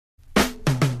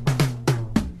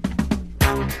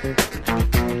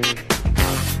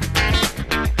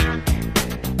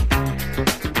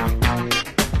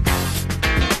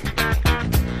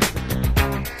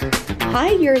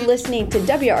Hi, you're listening to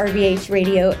WRVH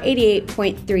Radio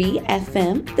 88.3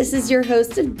 FM. This is your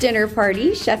host of Dinner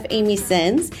Party, Chef Amy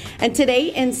Sins. And today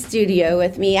in studio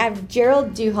with me, I have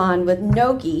Gerald Duhan with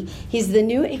Gnocchi. He's the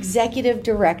new executive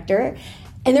director.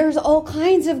 And there's all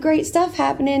kinds of great stuff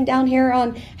happening down here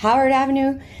on Howard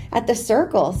Avenue at the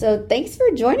Circle. So thanks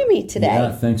for joining me today.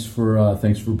 Yeah, thanks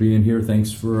for being here.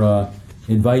 Thanks for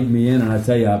inviting me in. And I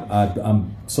tell you,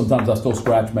 I'm sometimes I still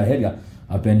scratch my head.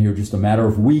 I've been here just a matter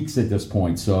of weeks at this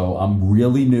point, so I'm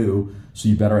really new, so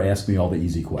you better ask me all the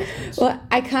easy questions. Well,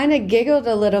 I kind of giggled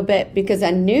a little bit because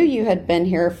I knew you had been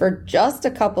here for just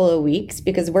a couple of weeks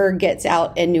because word gets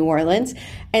out in New Orleans.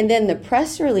 And then the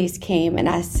press release came and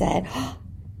I said, oh,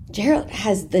 Gerald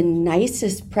has the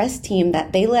nicest press team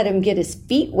that they let him get his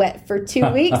feet wet for 2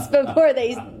 weeks before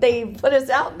they put us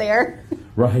out there.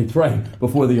 Right.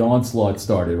 Before the onslaught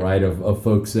started, right, of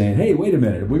folks saying, hey, wait a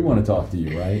minute, we want to talk to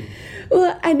you, right?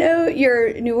 Well, I know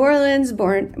you're New Orleans,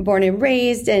 born and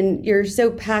raised, and you're so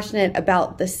passionate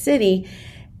about the city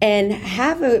and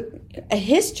have a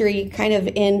history kind of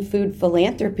in food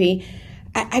philanthropy.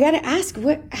 I got to ask,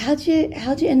 how'd you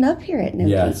end up here at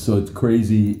Gnocchi? Yeah, so it's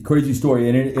crazy story,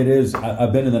 and it is.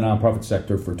 I've been in the nonprofit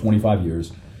sector for 25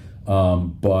 years,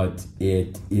 but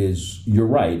it is. You're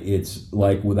right. It's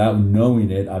like without knowing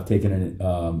it, I've taken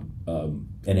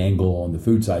an angle on the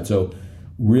food side. So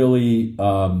really.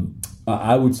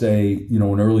 I would say,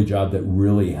 an early job that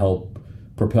really helped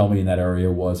propel me in that area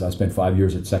was I spent 5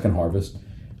 years at Second Harvest,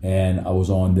 and I was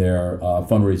on their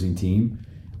fundraising team,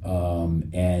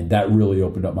 and that really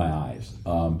opened up my eyes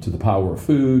to the power of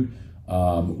food,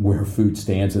 where food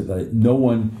stands. No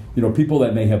one, people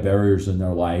that may have barriers in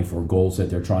their life or goals that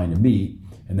they're trying to meet,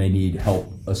 and they need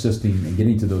help assisting and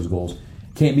getting to those goals,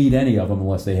 can't meet any of them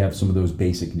unless they have some of those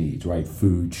basic needs, right?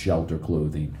 Food, shelter,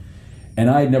 clothing. And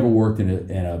I had never worked in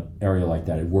an area like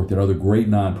that. I'd worked at other great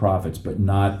nonprofits, but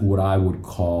not what I would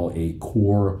call a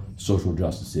core social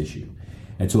justice issue.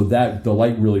 And so that the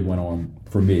light really went on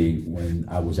for me when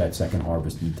I was at Second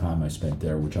Harvest and the time I spent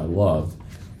there, which I loved.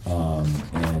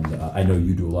 And I know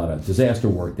you do a lot of disaster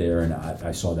work there, and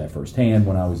I saw that firsthand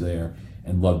when I was there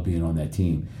and loved being on that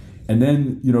team. And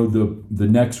then, the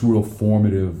next real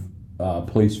formative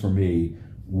place for me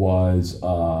was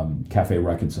Cafe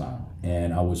Reconcile.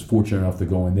 And I was fortunate enough to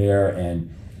go in there,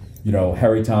 and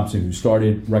Harry Thompson, who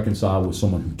started Reconcile, was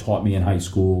someone who taught me in high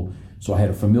school, so I had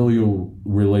a familial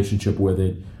relationship with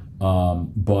it.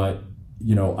 But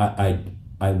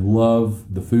I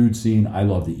love the food scene. I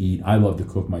love to eat. I love to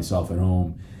cook myself at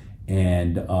home,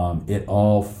 and it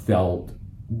all felt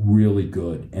really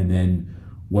good. And then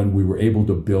when we were able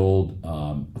to build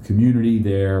a community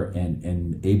there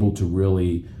and able to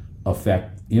really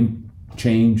affect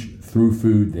change through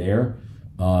food there,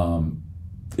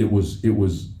 it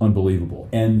was unbelievable.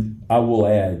 And I will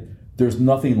add, there's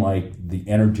nothing like the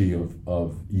energy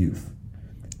of youth,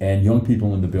 and young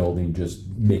people in the building just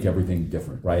make everything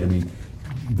different, right? I mean,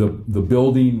 the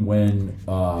building when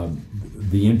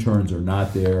the interns are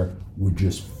not there would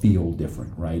just feel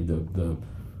different, right? The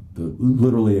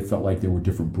literally it felt like there were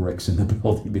different bricks in the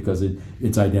building because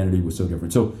its identity was so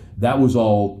different. So that was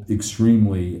all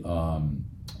extremely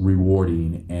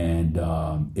rewarding, and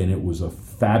it was a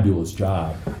fabulous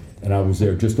job. And I was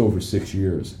there just over 6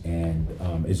 years, and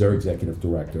as their executive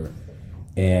director,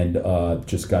 and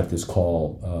just got this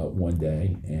call one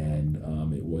day, and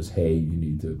it was, hey, you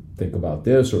need to think about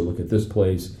this or look at this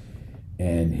place,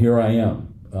 and here I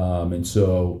am. And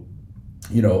so,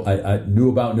 I knew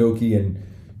about Gnocchi and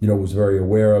was very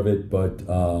aware of it, but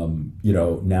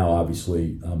now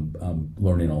obviously I'm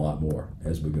learning a lot more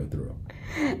as we go through.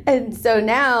 And so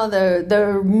now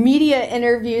the media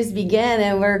interviews begin,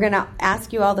 and we're going to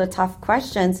ask you all the tough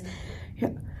questions.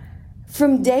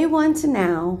 From day one to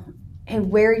now,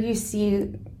 and where you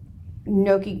see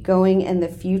Gnocchi going in the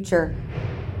future,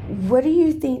 what do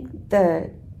you think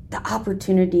the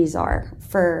opportunities are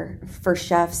for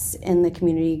chefs in the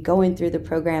community going through the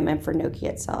program and for Gnocchi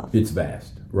itself? It's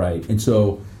vast, right? And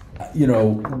so,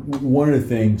 one of the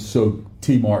things, so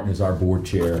T. Martin is our board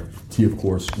chair. T, of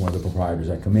course, one of the proprietors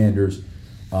at Commanders,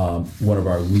 one of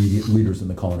our leaders in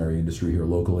the culinary industry here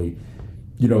locally.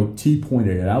 T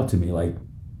pointed it out to me, like,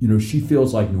 she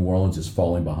feels like New Orleans is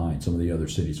falling behind some of the other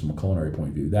cities from a culinary point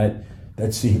of view.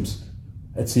 That seems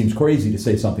crazy to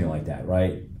say something like that,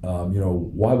 right?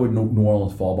 Why would New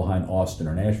Orleans fall behind Austin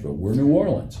or Nashville? We're New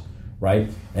Orleans, right?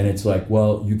 And it's like,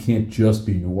 well, you can't just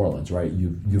be New Orleans, right?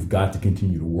 You've got to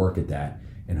continue to work at that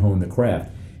and hone the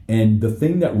craft. And the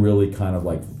thing that really kind of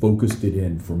like focused it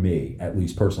in for me, at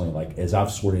least personally, like as I've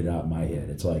sorted it out in my head,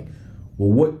 it's like, well,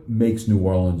 what makes New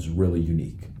Orleans really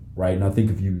unique, right? And I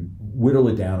think if you whittle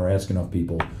it down or ask enough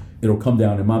people, it'll come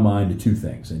down in my mind to two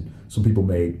things. And some people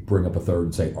may bring up a third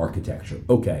and say architecture.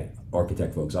 Okay,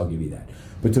 architect folks, I'll give you that.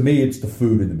 But to me, it's the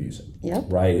food and the music,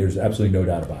 right? There's absolutely no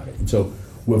doubt about it. And so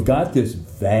we've got this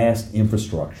vast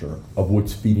infrastructure of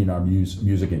what's feeding our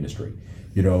music industry.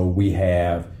 We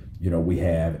have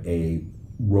a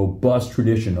robust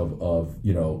tradition of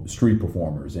street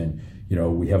performers, and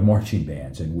we have marching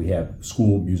bands, and we have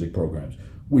school music programs.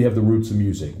 We have the Roots of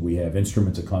Music. We have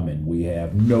Instruments of Coming. We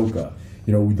have NOCA.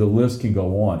 The list can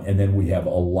go on. And then we have a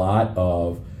lot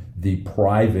of the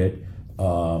private,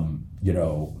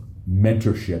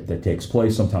 mentorship that takes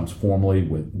place, sometimes formally,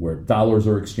 where dollars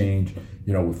are exchanged,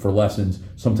 for lessons,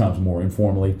 sometimes more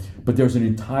informally. But there's an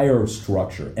entire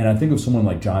structure. And I think of someone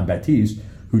like Jon Batiste,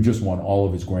 who just won all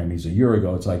of his Grammys a year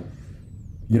ago. It's like,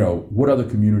 what other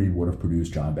community would have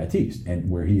produced Jon Batiste and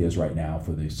where he is right now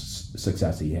for the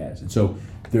success he has? And so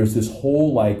there's this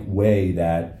whole way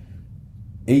that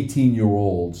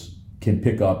 18-year-olds can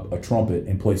pick up a trumpet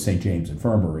and play St. James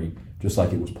Infirmary just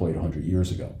like it was played 100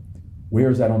 years ago. Where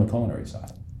is that on the culinary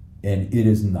side? And it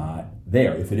is not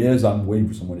there. If it is, I'm waiting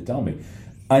for someone to tell me.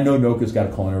 I know NOCA's got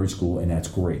a culinary school, and that's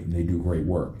great, and they do great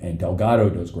work. And Delgado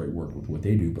does great work with what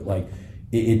they do, but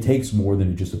it takes more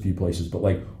than just a few places. But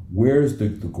where's the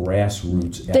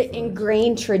grassroots effort? The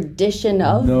ingrained tradition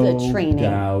of the training. No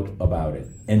doubt about it.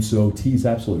 And so T's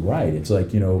absolutely right. It's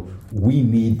we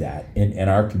need that in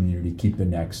our community to keep the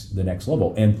next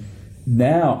level. And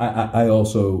now I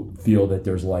also feel that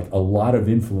there's a lot of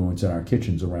influence in our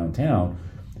kitchens around town,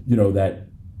 that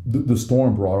the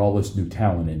storm brought all this new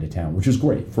talent into town, which is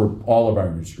great for all of our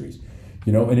industries.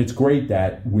 And it's great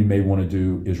that we may want to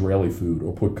do Israeli food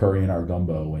or put curry in our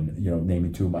gumbo and,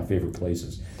 naming two of my favorite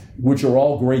places, which are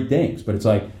all great things. But it's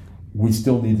we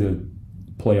still need to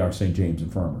play our St. James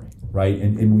Infirmary, right?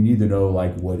 And we need to know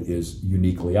what is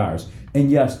uniquely ours.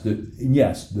 And yes, the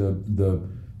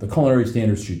culinary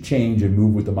standards should change and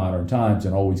move with the modern times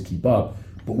and always keep up.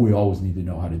 But we always need to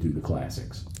know how to do the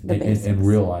classics and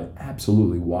realize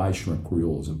absolutely why shrimp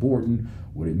creole is important,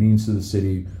 what it means to the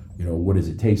city. What does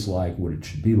it taste like, what it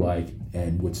should be like,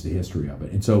 and what's the history of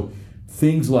it. And so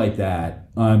things like that,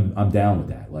 I'm down with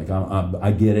that.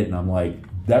 I get it, and I'm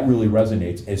that really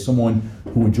resonates. As someone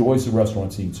who enjoys the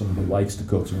restaurant scene, someone who likes to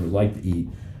cook, someone who likes to eat,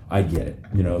 I get it.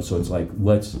 So it's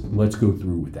let's go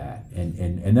through with that.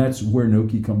 And that's where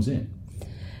Gnocchi comes in.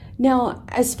 Now,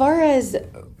 as far as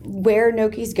where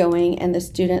Gnocchi's going and the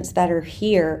students that are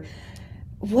here,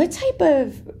 what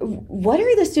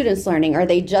are the students learning? Are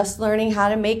they just learning how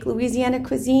to make Louisiana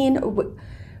cuisine?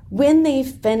 When they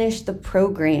finish the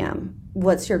program,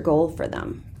 what's your goal for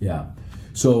them? Yeah.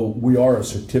 So we are a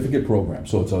certificate program.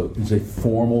 So it's a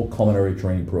formal culinary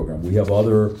training program. We have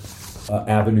other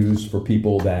avenues for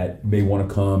people that may want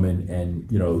to come and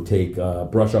take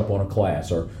brush up on a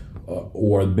class,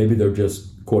 or maybe they're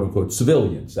just quote unquote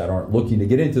civilians that aren't looking to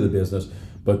get into the business,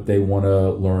 but they want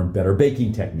to learn better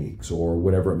baking techniques or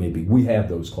whatever it may be. We have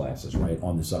those classes, right,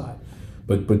 on the side.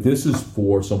 But this is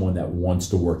for someone that wants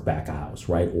to work back of house,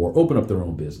 right, or open up their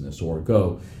own business or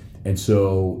go. And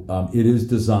so it is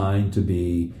designed to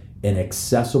be an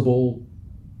accessible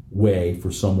way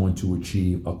for someone to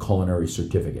achieve a culinary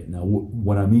certificate. Now,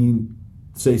 when I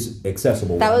say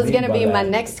accessible, that was going to be my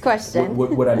next question.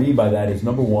 What I mean by that is,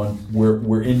 number one,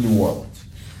 we're in New Orleans.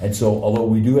 And so although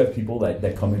we do have people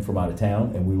that come in from out of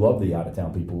town, and we love the out of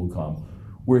town people who come,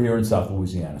 we're here in South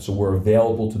Louisiana. So we're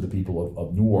available to the people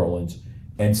of New Orleans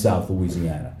and South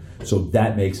Louisiana. So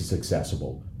that makes us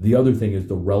accessible. The other thing is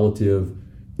the relative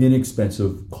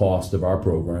inexpensive cost of our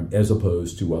program as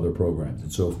opposed to other programs.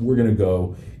 And so if we're going to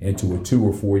go into a 2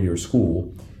 or 4 year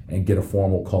school and get a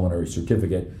formal culinary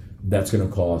certificate, that's going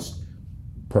to cost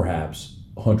perhaps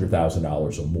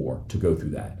 $100,000 or more to go through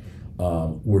that.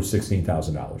 We're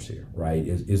 $16,000 here, right,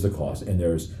 is the cost. And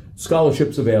there's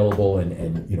scholarships available,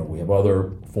 and we have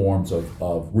other forms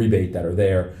of rebate that are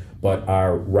there, but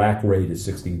our rack rate is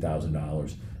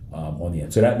 $16,000 on the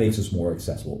end. So that makes us more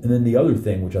accessible. And then the other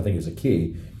thing, which I think is a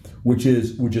key, which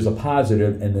is a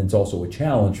positive, and then it's also a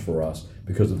challenge for us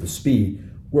because of the speed,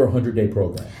 we're a 100-day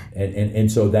program.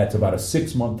 And so that's about a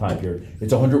 6-month time period.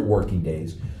 It's 100 working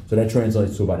days. So that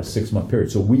translates to about a 6-month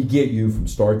period. So we get you from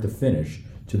start to finish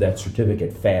to that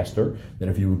certificate faster than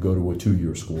if you would go to a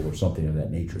 2-year school or something of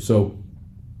that nature. So,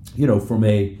 from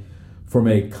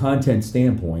a content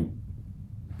standpoint,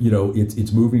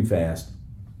 it's moving fast,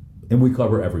 and we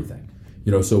cover everything.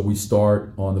 So we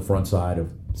start on the front side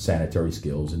of sanitary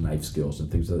skills and knife skills and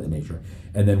things of that nature,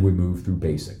 and then we move through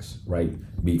basics, right?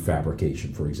 Meat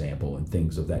fabrication, for example, and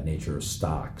things of that nature,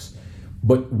 stocks.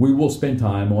 But we will spend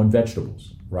time on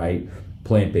vegetables, right?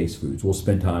 Plant-based foods. We'll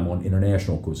spend time on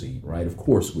international cuisine, right? Of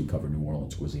course, we cover New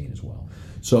Orleans cuisine as well.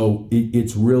 So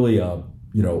it's really a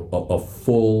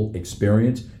full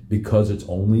experience because it's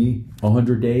only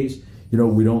 100 days.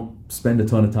 We don't spend a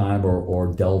ton of time or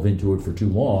delve into it for too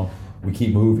long. We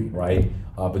keep moving, right?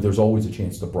 But there's always a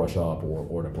chance to brush up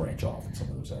or to branch off in some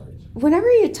of those areas.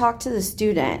 Whenever you talk to the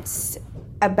students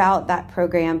about that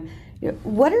program,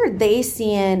 what are they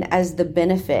seeing as the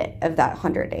benefit of that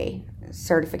 100-day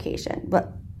certification?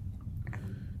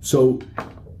 So,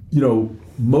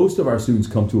 most of our students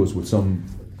come to us with some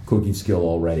cooking skill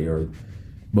already, or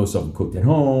most of them cooked at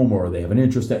home, or they have an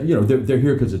interest. They're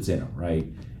here because it's in them, right?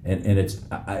 And it's,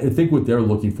 I think what they're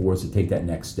looking for is to take that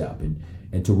next step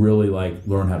and to really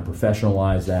learn how to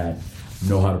professionalize that,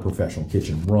 know how the professional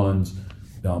kitchen runs,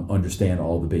 understand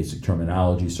all the basic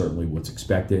terminology, certainly what's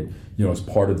expected. As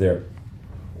part of their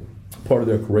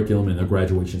curriculum and their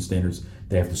graduation standards,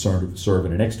 they have to serve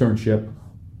in an externship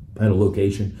at a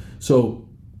location. So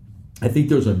I think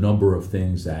there's a number of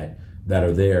things that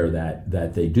are there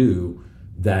that they do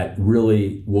that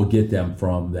really will get them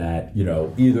from that,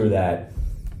 either that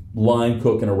line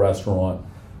cook in a restaurant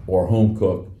or home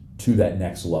cook to that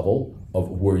next level of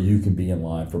where you can be in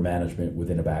line for management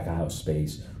within a back of house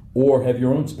space, or have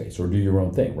your own space or do your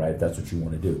own thing, right? If that's what you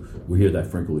want to do. We hear that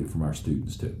frequently from our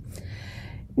students too.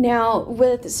 Now,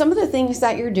 with some of the things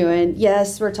that you're doing,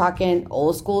 yes, we're talking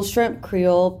old school shrimp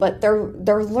Creole, but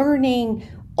they're learning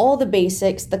all the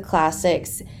basics, the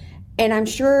classics, and I'm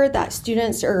sure that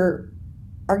students are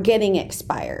getting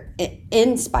inspired.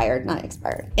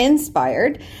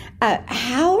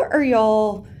 How are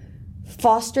y'all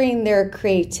fostering their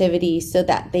creativity so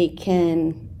that they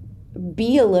can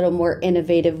be a little more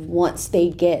innovative once they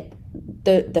get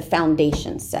the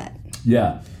foundation set?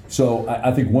 Yeah. So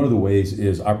I think one of the ways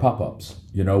is our pop-ups,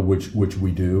 which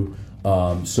we do.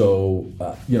 Towards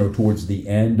the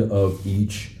end of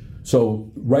each.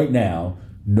 So right now,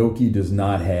 Noki does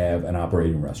not have an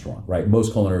operating restaurant, right?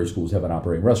 Most culinary schools have an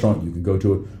operating restaurant. You can go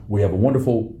to it. We have a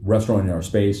wonderful restaurant in our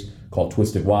space called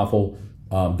Twisted Waffle.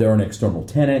 They're an external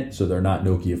tenant, so they're not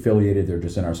Noki affiliated. They're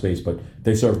just in our space, but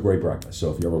they serve great breakfast.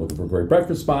 So if you're ever looking for a great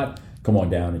breakfast spot, come on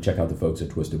down and check out the folks at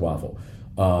Twisted Waffle.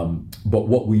 But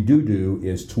what we do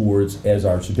is as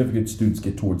our certificate students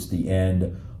get towards the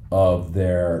end of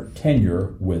their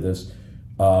tenure with us,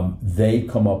 they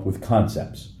come up with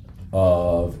concepts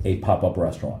of a pop-up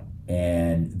restaurant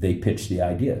and they pitch the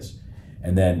ideas.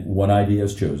 And then one idea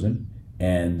is chosen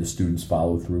and the students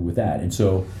follow through with that. And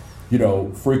so,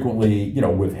 frequently,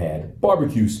 we've had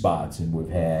barbecue spots and we've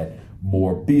had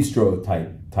more bistro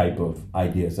type of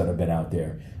ideas that have been out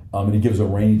there. And it gives a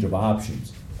range of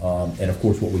options. And of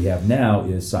course, what we have now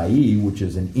is Sai, which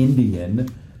is an Indian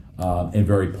and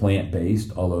very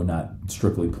plant-based, although not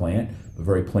strictly plant, but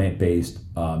very plant-based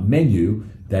menu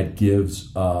that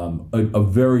gives a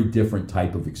very different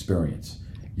type of experience,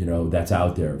 that's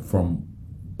out there from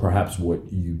perhaps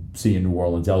what you see in New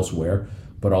Orleans elsewhere,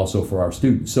 but also for our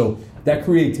students. So that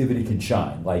creativity can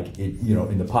shine,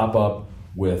 in the pop-up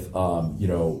with,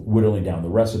 whittling down the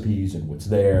recipes and what's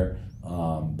there.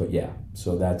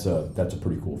 So that's a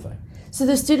pretty cool thing. So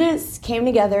the students came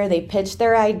together, they pitched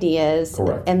their ideas.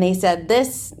 Correct. And they said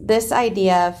this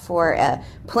idea for a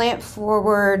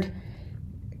plant-forward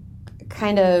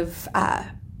kind of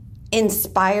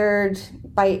inspired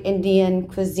by Indian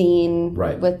cuisine,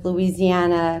 right, with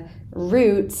Louisiana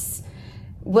roots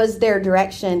was their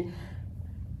direction.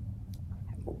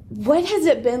 What has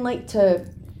it been like to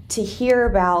hear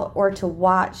about or to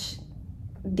watch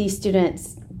these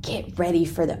students get ready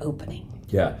for the opening?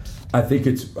 Yeah, I think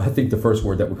the first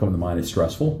word that would come to mind is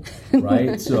stressful,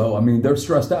 right? So, they're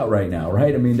stressed out right now,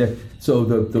 right?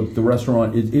 The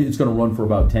restaurant, it's going to run for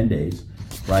about 10 days,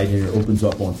 right? And it opens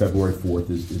up on February 4th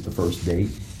is the first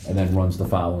date, and then runs the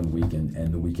following week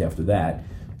and the week after that.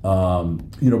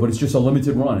 But it's just a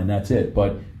limited run and that's it.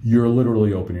 But you're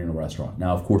literally opening a restaurant.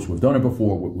 Now, of course, we've done it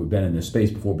before. We've been in this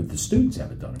space before, but the students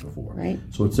haven't done it before. Right.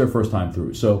 So it's their first time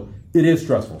through. So it is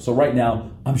stressful. So right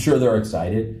now, I'm sure they're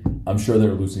excited. I'm sure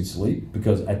they're losing sleep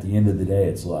because at the end of the day,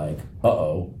 it's like,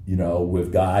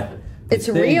 we've got... It's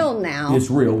real now.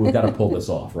 It's real. We've got to pull this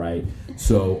off, right?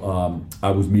 So I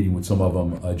was meeting with some of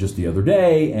them just the other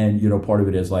day, and part of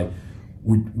it is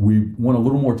we want a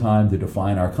little more time to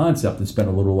define our concept and spend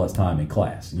a little less time in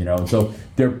class, So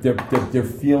they're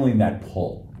feeling that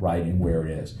pull, right, and where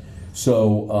it is.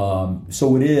 So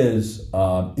it is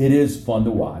fun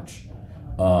to watch.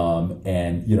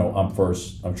 And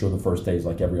I'm sure the first day is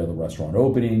like every other restaurant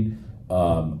opening.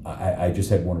 I just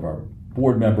had one of our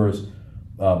board members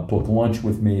book lunch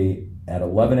with me at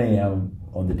 11 a.m.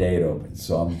 on the day it opens.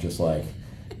 So I'm just like,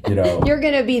 you're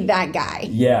gonna be that guy.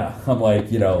 Yeah, I'm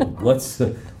like, let's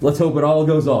hope it all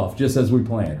goes off just as we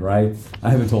planned, right?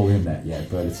 I haven't told him that yet,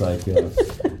 but it's like,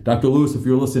 Dr. Lewis, if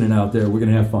you're listening out there, we're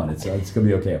gonna have fun. It's gonna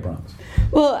be okay, I promise.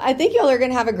 Well, I think y'all are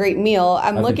gonna have a great meal.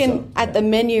 I'm looking at the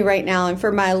menu right now, and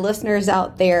for my listeners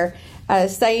out there,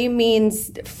 Sai means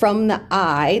from the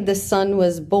eye, the sun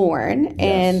was born, yes.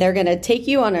 And they're gonna take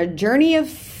you on a journey of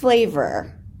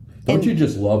flavor. Don't you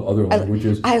just love other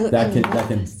languages that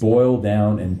can boil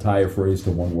down an entire phrase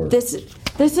to one word? This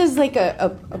is like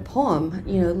a poem.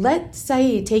 Let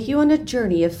Sai take you on a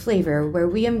journey of flavor where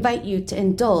we invite you to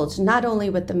indulge not only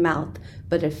with the mouth,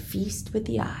 but a feast with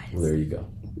the eyes. Well, there you go.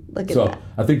 Look at that.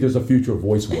 I think there's a future of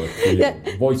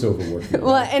voiceover work.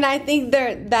 Well, and I think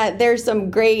that there's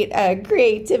some great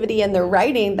creativity in the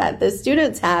writing that the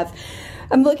students have.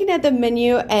 I'm looking at the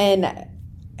menu and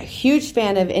a huge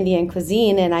fan of Indian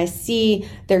cuisine, and I see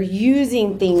they're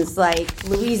using things like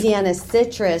Louisiana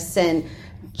citrus and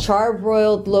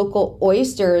charbroiled local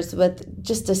oysters with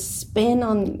just a spin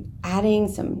on adding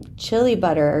some chili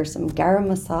butter or some garam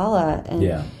masala. And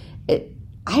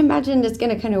I imagine it's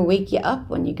going to kind of wake you up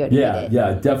when you go to eat it.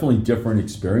 Yeah, definitely different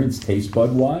experience taste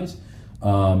bud wise.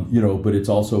 But it's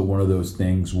also one of those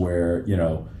things where,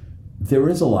 there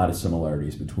is a lot of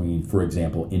similarities between, for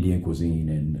example, Indian cuisine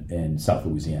and South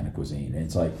Louisiana cuisine. And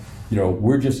it's like,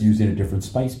 we're just using a different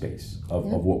spice base of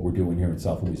what we're doing here in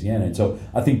South Louisiana. And so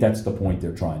I think that's the point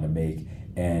they're trying to make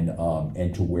and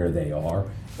to where they are.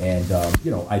 And,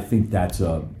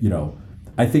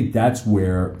 I think that's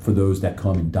where, for those that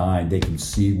come and dine, they can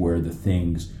see where the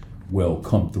things will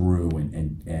come through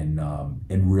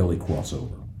and really cross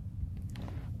over.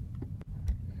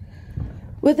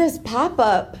 With this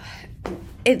pop-up,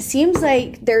 it seems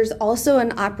like there's also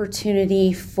an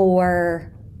opportunity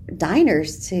for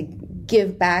diners to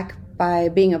give back by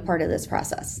being a part of this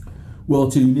process. Well,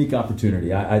 it's a unique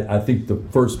opportunity. I think the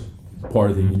first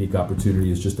part of the unique opportunity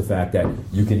is just the fact that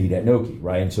you can eat at Noki,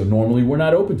 right? And so normally we're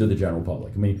not open to the general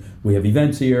public. I mean, we have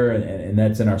events here and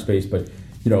that's in our space, but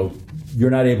you're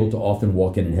not able to often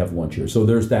walk in and have lunch here. So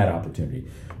there's that opportunity.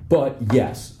 But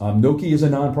yes, Noki is a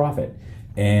nonprofit.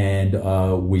 And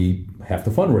we have to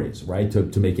fundraise, right,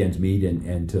 to make ends meet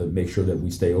and to make sure that we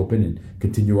stay open and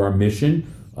continue our mission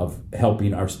of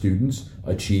helping our students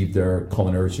achieve their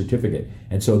culinary certificate.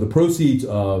 And so the proceeds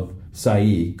of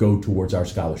Sai go towards our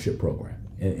scholarship program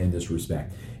in this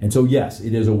respect. And so, yes,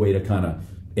 it is a way to kind of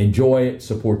enjoy it,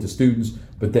 support the students,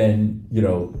 but then,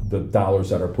 the dollars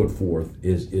that are put forth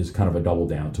is kind of a double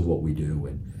down to what we do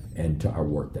and to our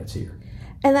work that's here.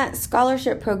 And that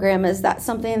scholarship program, is that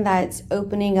something that's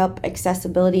opening up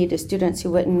accessibility to students who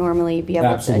wouldn't normally be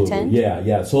able to attend?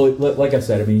 Yeah. So like I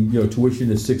said, I mean, tuition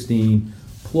is 16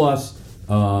 plus,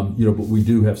 but we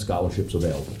do have scholarships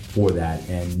available for that.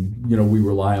 And, we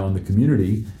rely on the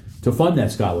community to fund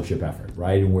that scholarship effort,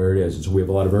 right? And where it is. And so we have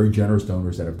a lot of very generous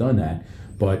donors that have done that.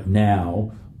 But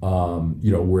now,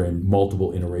 we're in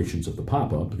multiple iterations of the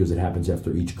pop-up because it happens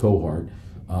after each cohort.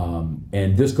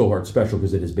 And this cohort's special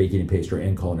because it has baking and pastry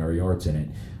and culinary arts in it.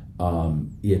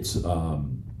 It's a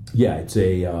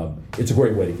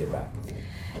great way to give back.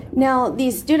 Now,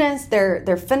 these students,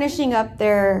 they're finishing up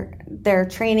their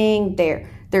training.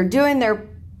 They're doing their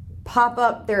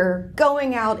pop-up. They're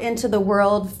going out into the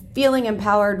world, feeling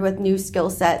empowered with new skill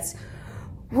sets.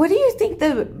 What do you think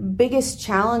the biggest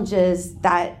challenges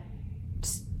that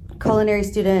culinary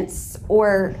students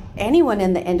or anyone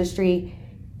in the industry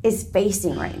is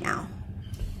facing right now?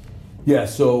 Yeah,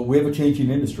 so we have a changing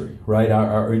industry, right?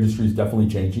 Our industry is definitely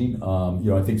changing.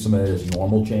 I think some of that is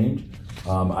normal change.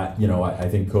 I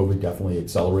think COVID definitely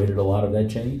accelerated a lot of that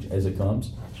change as it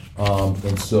comes.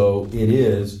 And so it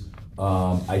is,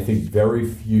 I think very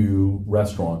few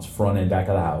restaurants, front and back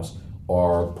of the house,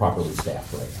 are properly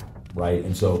staffed right now, right?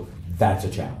 And so that's a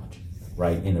challenge,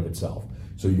 right, in of itself.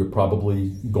 So you're probably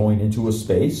going into a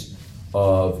space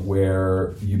of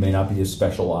where you may not be as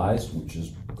specialized, which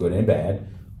is good and bad.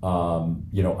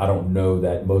 I don't know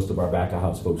that most of our back of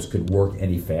house folks could work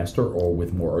any faster or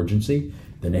with more urgency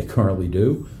than they currently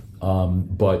do.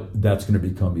 But that's going to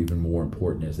become even more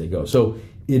important as they go. So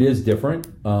it is different.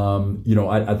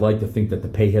 I'd like to think that the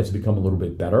pay has become a little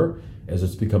bit better as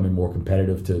it's becoming more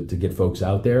competitive to get folks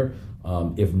out there.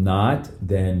 If not,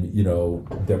 then,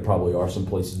 there probably are some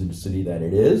places in the city that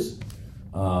it is.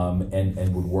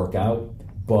 And would work out.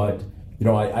 But,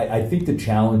 I think the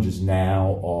challenges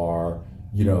now are,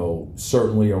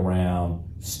 certainly around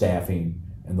staffing,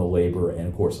 and the labor. And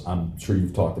of course, I'm sure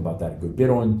you've talked about that a good bit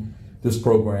on this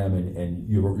program and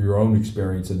your own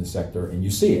experience in the sector, and you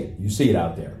see it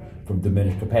out there, from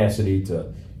diminished capacity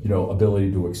to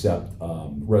ability to accept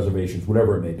reservations,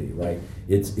 whatever it may be, right?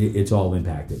 It's all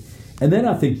impacted. And then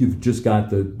I think you've just got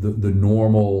the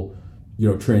normal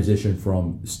transition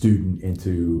from student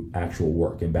into actual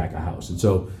work and back of house. And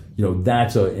so,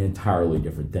 that's an entirely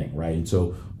different thing, right? And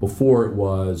so before it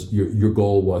was, your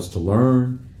goal was to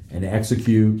learn and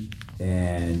execute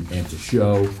and to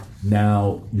show.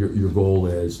 Now your goal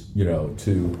is,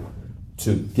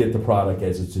 to get the product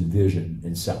as it's envisioned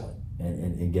and sell it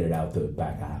and get it out the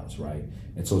back of house, right?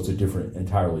 And so it's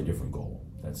entirely different goal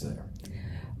that's there.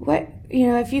 What,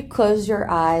 if you close your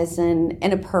eyes in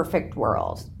a perfect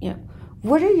world,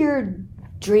 what are your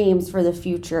dreams for the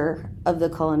future of the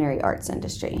culinary arts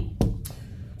industry?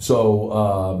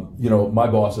 So, my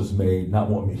bosses may not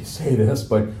want me to say this,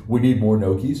 but we need more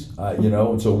Nokis,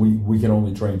 and so we can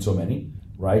only train so many,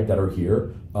 right, that are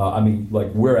here.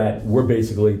 We're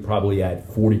basically probably at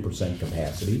 40%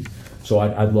 capacity. So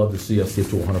I'd love to see us get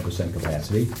to 100%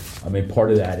 capacity. Part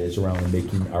of that is around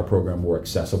making our program more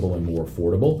accessible and more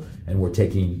affordable, and we're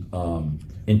taking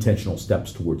intentional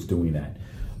steps towards doing that.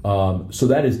 So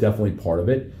that is definitely part of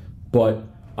it. But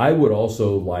I would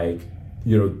also like,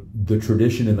 the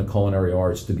tradition in the culinary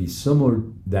arts to be similar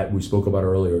that we spoke about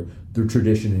earlier, the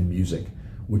tradition in music,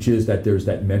 which is that there's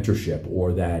that mentorship,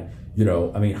 or that,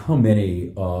 how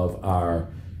many of our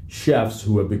chefs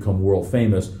who have become world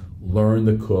famous learn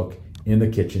to cook in the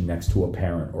kitchen next to a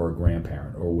parent or a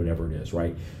grandparent or whatever it is,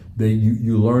 right?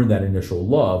 You learn that initial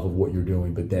love of what you're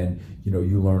doing, but then,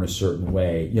 you learn a certain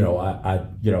way. I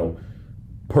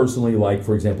personally, like,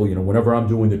 for example, whenever I'm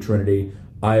doing the Trinity,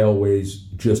 I always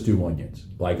just do onions.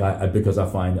 Because I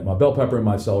find that my bell pepper and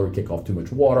my celery kick off too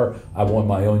much water. I want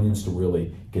my onions to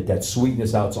really get that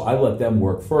sweetness out. So I let them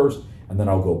work first, and then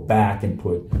I'll go back and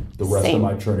put the rest of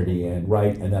my Trinity in,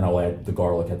 right? And then I'll add the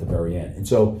garlic at the very end. And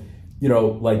so,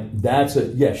 that's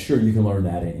sure, you can learn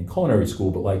that in culinary school,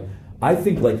 but I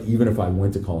think even if I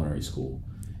went to culinary school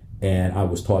and I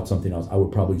was taught something else, I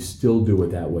would probably still do it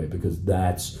that way, because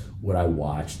that's what I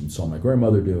watched and saw my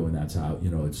grandmother do, and that's how,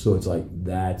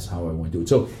 that's how I want to do it.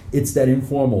 So it's that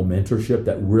informal mentorship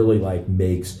that really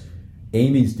makes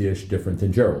Amy's dish different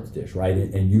than Gerald's dish, right?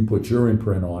 And you put your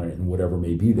imprint on it and whatever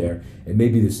may be there. It may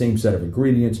be the same set of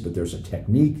ingredients, but there's a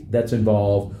technique that's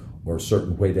involved, or a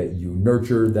certain way that you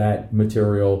nurture that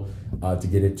material to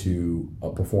get it to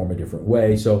perform a different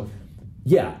way. So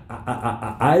yeah,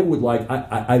 I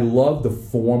love the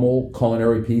formal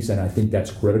culinary piece, and I think that's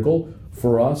critical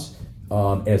for us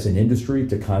as an industry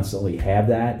to constantly have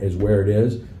that as where it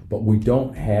is, but we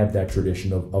don't have that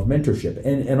tradition of mentorship.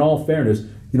 And in all fairness,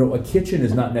 a kitchen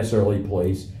is not necessarily a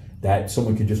place that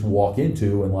someone can just walk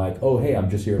into and oh, hey, I'm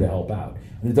just here to help out.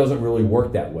 And it doesn't really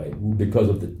work that way because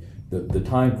of the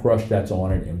time crush that's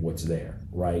on it and what's there,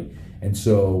 right? And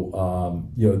so,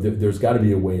 there's got to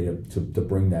be a way to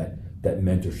bring that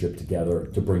mentorship together,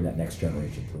 to bring that next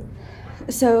generation through.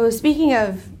 So speaking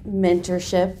of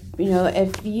mentorship,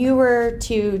 if you were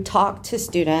to talk to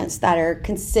students that are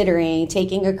considering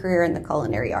taking a career in the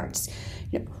culinary arts,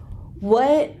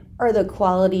 what are the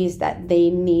qualities that they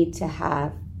need to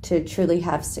have to truly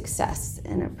have success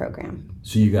in a program?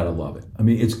 So you got to love it.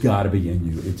 It's got to be in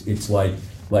you. It's like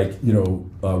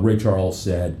Ray Charles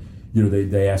said,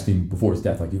 they asked him before his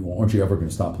death, aren't you ever going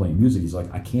to stop playing music? He's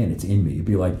like, I can't, it's in me. It'd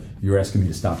be like you're asking me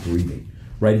to stop breathing,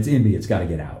 right? It's in me, it's got to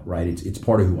get out, right? It's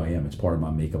part of who I am, it's part of my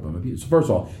makeup and my beauty. So first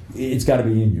of all, it's got to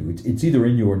be in you. It's either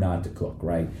in you or not to cook,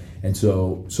 right? And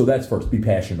so that's first, be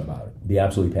passionate about it. Be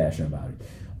absolutely passionate about it.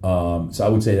 So I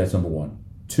would say that's number one.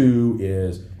 Two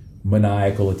is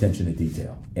maniacal attention to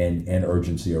detail and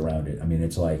urgency around it.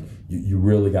 It's you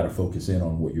really got to focus in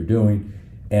on what you're doing.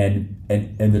 And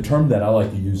the term that I like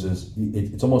to use is,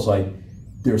 it's almost like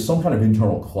there's some kind of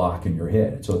internal clock in your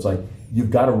head. So it's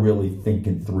you've got to really think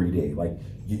in 3D.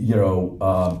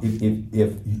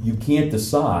 If you can't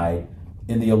decide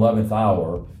in the 11th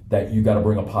hour that you got to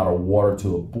bring a pot of water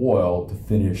to a boil to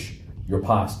finish your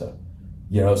pasta,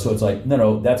 so it's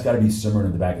no, that's got to be simmering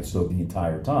in the back of the stove the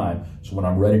entire time. So when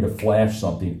I'm ready to flash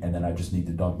something and then I just need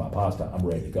to dunk my pasta, I'm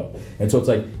ready to go. And so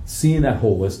it's seeing that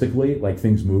holistically,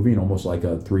 things moving, almost like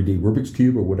a 3D Rubik's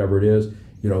Cube or whatever it is,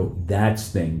 that's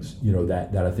things,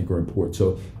 that I think are important.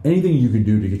 So anything you can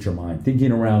do to get your mind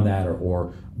thinking around that,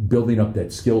 or building up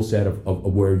that skill set of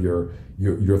where you're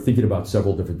you're thinking about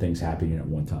several different things happening at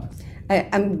one time.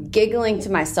 I'm giggling to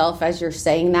myself as you're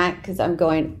saying that because I'm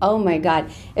going, oh my God,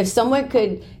 if someone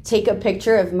could take a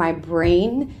picture of my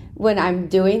brain when I'm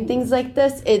doing things like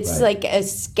this, it's like a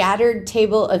scattered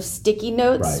table of sticky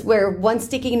notes where one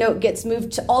sticky note gets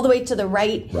moved all the way to the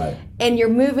right. And you're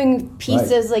moving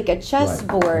pieces like a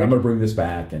chessboard. And I'm going to bring this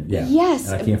back. And yes,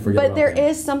 and I can't forget but there that.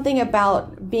 is something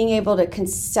about being able to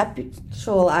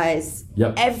conceptualize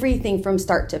everything from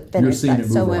start to finish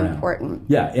that's so important.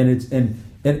 Yeah, and it's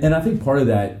and I think part of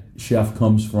that, Chef,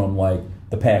 comes from like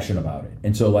the passion about it.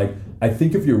 And so like I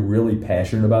think if you're really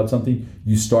passionate about something,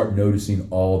 you start noticing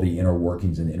all the inner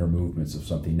workings and inner movements of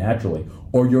something naturally,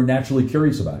 or you're naturally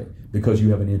curious about it because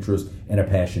you have an interest and a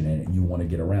passion in it and you want to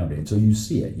get around it. And so you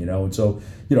see it, and so,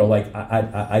 like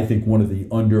I think one of the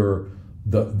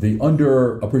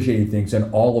underappreciated things in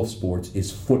all of sports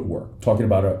is footwork, talking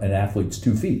about an athlete's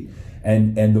 2 feet.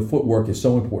 And the footwork is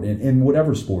so important in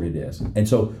whatever sport it is. And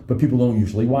so, but people don't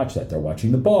usually watch that. They're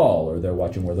watching the ball or they're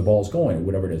watching where the ball is going or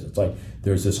whatever it is. It's like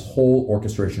there's this whole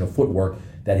orchestration of footwork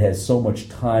that has so much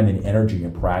time and energy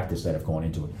and practice that have gone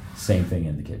into it. Same thing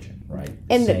in the kitchen, right?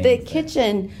 In the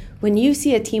kitchen, when you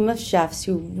see a team of chefs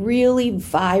who really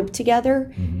vibe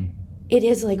together, it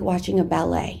is like watching a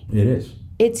ballet. It is.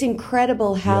 It's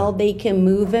incredible how they can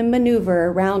move and maneuver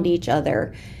around each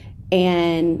other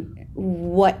and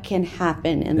what can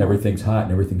happen. And everything's hot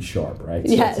and everything's sharp, right?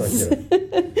 So yes.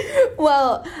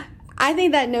 Well, I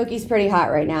think that gnocchi's pretty hot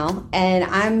right now, and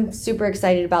I'm super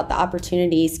excited about the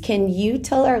opportunities. Can you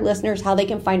tell our listeners how they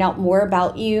can find out more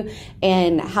about you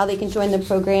and how they can join the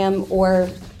program or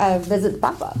visit the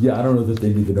pop-up? Yeah, I don't know that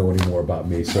they need to know any more about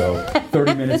me, so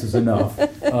 30 minutes is enough.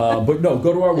 But no,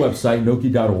 go to our website,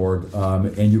 gnocchi.org,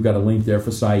 and you've got a link there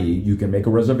for Saeed. You can make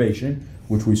a reservation,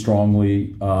 which we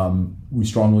strongly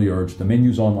urge. The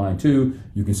menu's online too.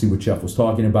 You can see what Chef was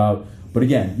talking about. But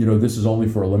again, this is only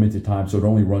for a limited time, so it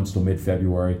only runs till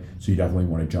mid-February, so you definitely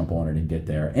want to jump on it and get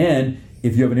there. And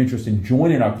if you have an interest in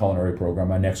joining our culinary program,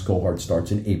 our next cohort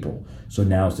starts in April, so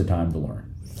now's the time to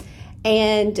learn.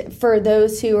 And for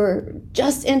those who are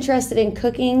just interested in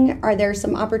cooking, are there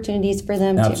some opportunities for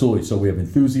them? Absolutely. So we have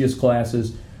enthusiast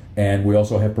classes, and we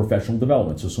also have professional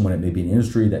development. So someone that may be in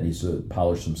industry that needs to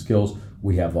polish some skills,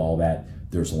 we have all that.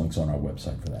 There's links on our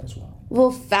website for that as well.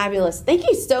 Well, fabulous. Thank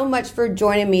you so much for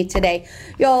joining me today.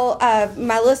 Y'all,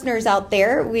 my listeners out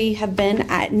there, we have been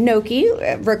at Gnocchi,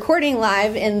 recording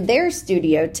live in their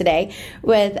studio today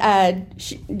with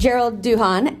Gerald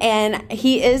Duhan, and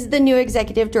he is the new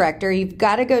executive director. You've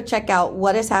got to go check out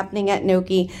what is happening at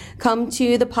Gnocchi. Come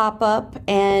to the pop-up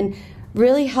and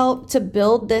really help to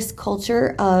build this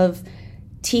culture of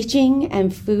teaching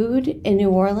and food in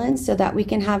New Orleans so that we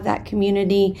can have that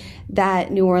community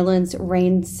that New Orleans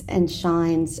reigns and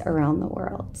shines around the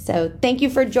world. So thank you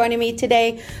for joining me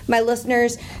today, my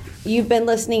listeners. You've been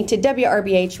listening to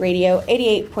WRBH Radio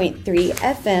 88.3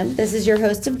 FM. This is your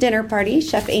host of Dinner Party,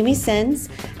 Chef Amy Sins.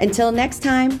 Until next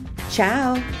time,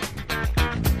 ciao.